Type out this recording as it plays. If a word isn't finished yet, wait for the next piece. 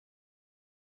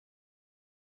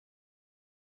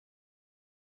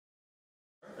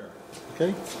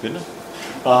Okay, good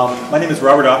enough. My name is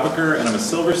Robert Oppecker, and I'm a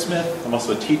silversmith. I'm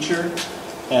also a teacher,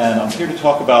 and I'm here to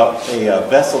talk about a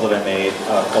vessel that I made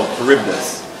called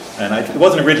Charybdis. And it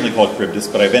wasn't originally called Charybdis,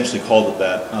 but I eventually called it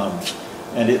that.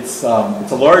 And it's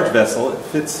a large vessel. It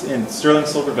fits in sterling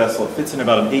silver vessel. It fits in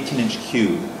about an 18-inch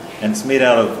cube, and it's made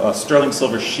out of sterling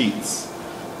silver sheets.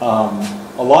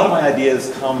 A lot of my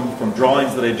ideas come from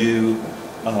drawings that I do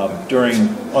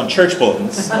on church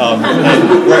bulletins,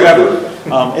 wherever.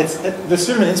 There's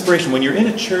sort of an inspiration when you're in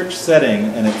a church setting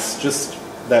and it's just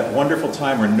that wonderful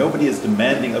time where nobody is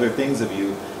demanding other things of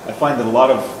you. I find that a lot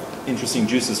of interesting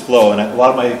juices flow, and a lot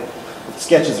of my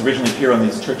sketches originally appear on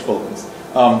these church bulletins.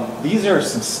 These are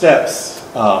some steps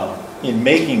in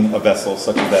making a vessel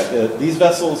such as that. These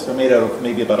vessels are made out of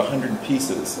maybe about 100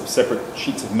 pieces of separate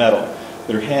sheets of metal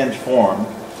that are hand formed.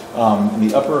 In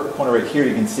the upper corner right here,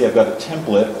 you can see I've got a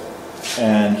template,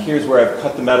 and here's where I've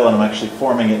cut the metal, and I'm actually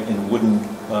forming it in wooden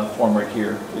form right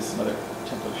here. Here's another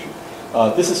template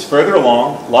shoot. This is further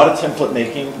along, a lot of template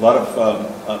making, a lot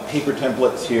of paper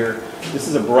templates here. This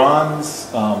is a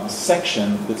bronze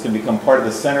section that's going to become part of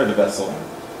the center of the vessel.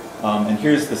 And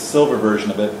here's the silver version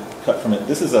of it, cut from it.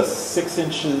 This is a 6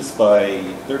 inches by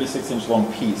 36 inch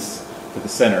long piece for the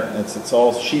center. It's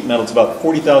all sheet metal. It's about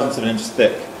 40 thousandths of an inch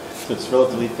thick. So it's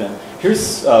relatively thin.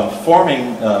 Here's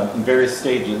forming in various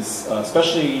stages,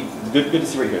 especially good to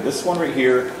see right here. This one right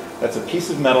here, that's a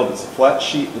piece of metal that's a flat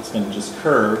sheet that's been just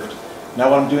curved. Now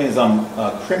what I'm doing is I'm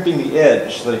crimping the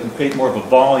edge so that I can create more of a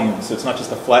volume. So it's not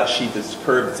just a flat sheet that's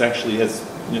curved, it actually has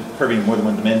curving in more than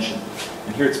one dimension.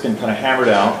 And here it's been kind of hammered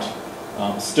out.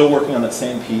 Still working on that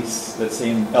same piece, that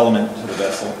same element to the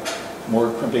vessel.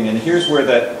 More crimping. And here's where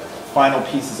that final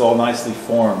piece is all nicely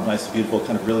formed, nice, beautiful,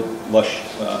 kind of really lush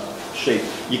shape.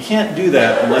 You can't do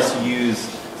that unless you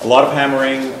use a lot of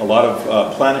hammering, a lot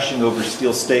of planishing over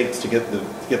steel stakes to get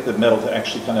the metal to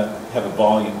actually kind of have a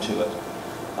volume to it.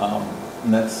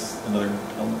 And that's another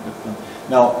element.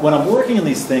 Now, when I'm working on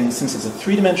these things, since it's a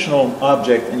three-dimensional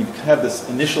object and you have this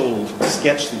initial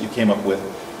sketch that you came up with,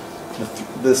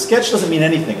 the sketch doesn't mean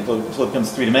anything until it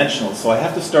becomes three-dimensional. So I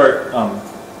have to start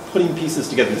putting pieces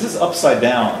together. This is upside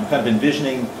down. I'm kind of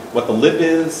envisioning what the lip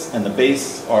is and the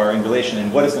base are in relation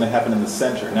and what is going to happen in the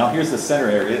center. Now here's the center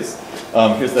areas.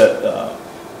 Here's that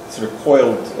sort of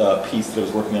coiled piece that I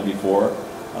was working on before.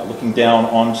 Looking down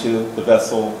onto the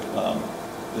vessel.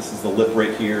 This is the lip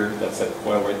right here. That's that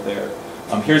coil right there.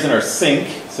 Here's in our sink,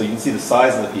 so you can see the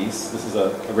size of the piece. This is a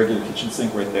regular kitchen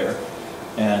sink right there.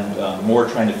 And more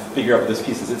trying to figure out what this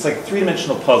piece is. It's like a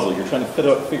three-dimensional puzzle. You're trying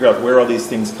to figure out where all these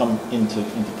things come into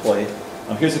play.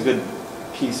 Here's a good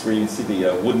piece where you can see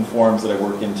the wooden forms that I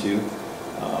work into.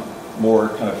 More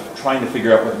kind of trying to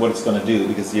figure out what it's going to do,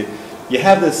 because you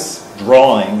have this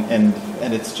drawing and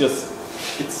it's just,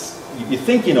 you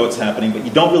think you know what's happening, but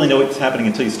you don't really know what's happening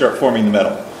until you start forming the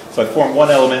metal. So I form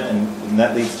one element and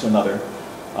that leads to another.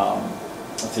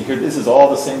 Let's see here. This is all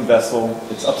the same vessel.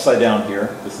 It's upside down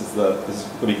here. This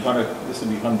would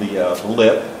become the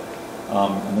lip,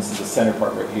 and this is the center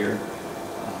part right here.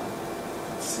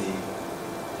 Let's see.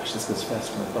 Gosh, this goes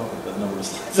faster than I thought with the number of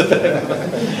slides.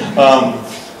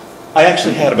 I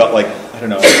actually had about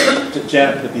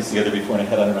Janet put these together before, and I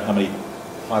had I don't know how many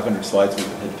 500 slides we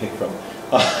had to pick from.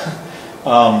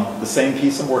 The same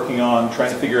piece I'm working on, trying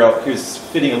to figure out. Here's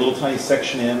fitting a little tiny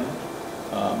section in.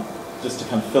 Just to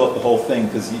kind of fill up the whole thing,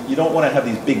 because you don't want to have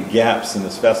these big gaps in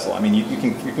this vessel. I mean, you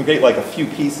can create like a few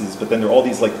pieces, but then there are all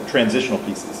these like transitional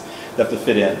pieces that have to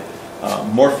fit in.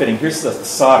 More fitting. Here's the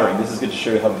soldering. This is good to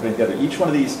show you how to put it together. Each one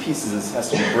of these pieces has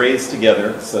to be brazed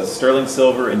together. It's sterling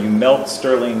silver, and you melt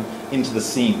sterling into the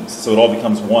seams, so it all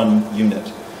becomes one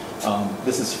unit.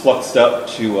 This is fluxed up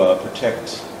to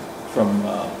protect from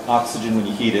oxygen when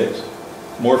you heat it.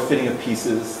 More fitting of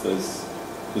pieces. There's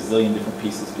a gazillion different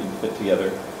pieces being fit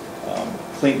together.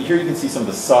 Here you can see some of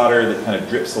the solder that kind of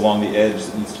drips along the edge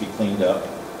that needs to be cleaned up.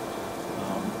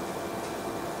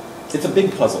 It's a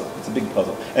big puzzle. It's a big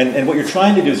puzzle. And what you're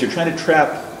trying to do is you're trying to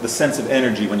trap the sense of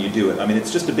energy when you do it. I mean,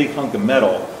 it's just a big hunk of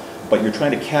metal, but you're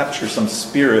trying to capture some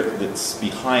spirit that's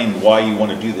behind why you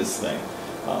want to do this thing.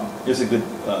 Here's a good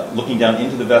looking down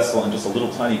into the vessel and just a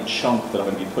little tiny chunk that I'm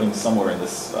going to be putting somewhere in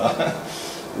this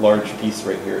large piece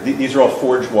right here. These are all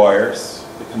forged wires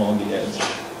that come along the edge.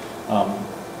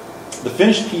 The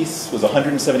finished piece was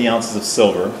 170 ounces of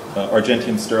silver,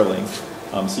 Argentium sterling.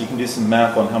 So you can do some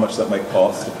math on how much that might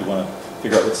cost if you want to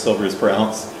figure out what silver is per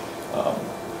ounce.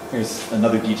 Here's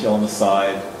another detail on the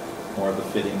side, more of the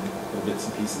fitting, little bits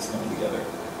and pieces coming together.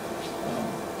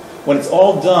 When it's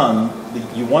all done,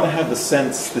 you want to have the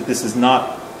sense that this is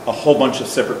not a whole bunch of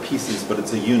separate pieces, but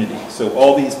it's a unity. So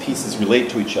all these pieces relate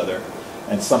to each other.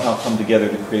 and somehow come together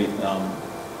to create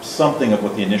something of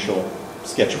what the initial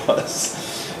sketch was.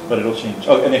 But it'll change.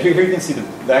 Oh, and here you can see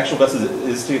the actual vessel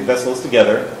is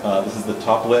together. This is the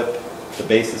top lip, the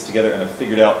base is together, and I've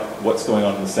figured out what's going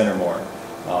on in the center more.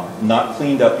 Not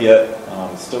cleaned up yet.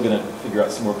 Still going to figure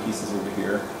out some more pieces over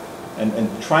here.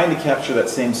 And trying to capture that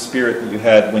same spirit that you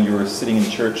had when you were sitting in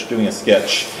church doing a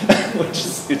sketch,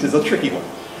 which is a tricky one.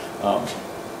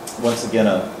 Once again,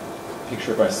 a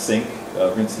picture of our sink,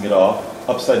 rinsing it off,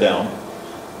 upside down.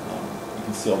 You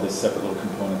can see all these separate little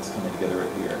components coming together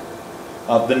right here.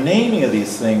 The naming of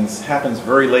these things happens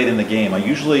very late in the game. I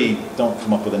usually don't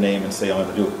come up with a name and say I'm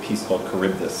going to do a piece called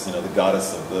Charybdis, the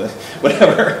goddess of the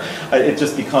whatever. It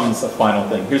just becomes a final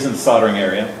thing. Here's in the soldering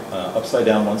area, upside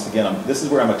down once again. This is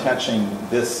where I'm attaching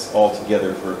this all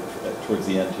together towards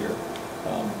the end here.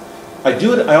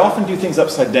 I often do things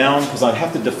upside down because I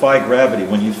have to defy gravity.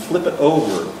 When you flip it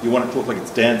over, you want it to look like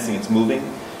it's dancing, it's moving.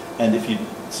 And if you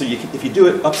do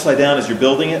it upside down as you're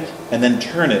building it and then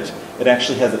turn it, it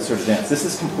actually has that sort of dance. This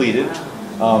is completed.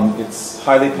 It's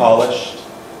highly polished.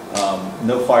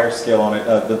 No fire scale on it.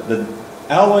 The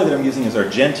alloy that I'm using is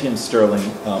Argentium sterling,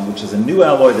 which is a new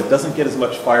alloy that doesn't get as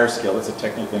much fire scale. It's a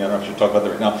technical thing. I don't know if I should talk about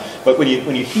that right now. But when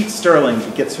you heat sterling,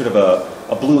 it gets sort of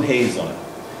a blue haze on it.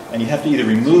 And you have to either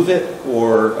remove it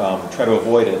or try to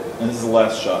avoid it. And this is the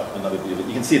last shot, another view. But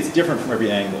you can see it's different from every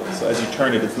angle. So as you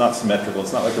turn it, it's not symmetrical.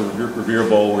 It's not like a Revere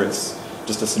bowl where it's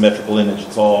just a symmetrical image.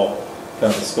 It's all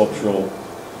kind of a sculptural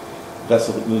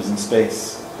vessel that moves in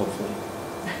space, hopefully.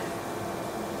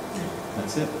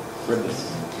 That's it. Charybdis.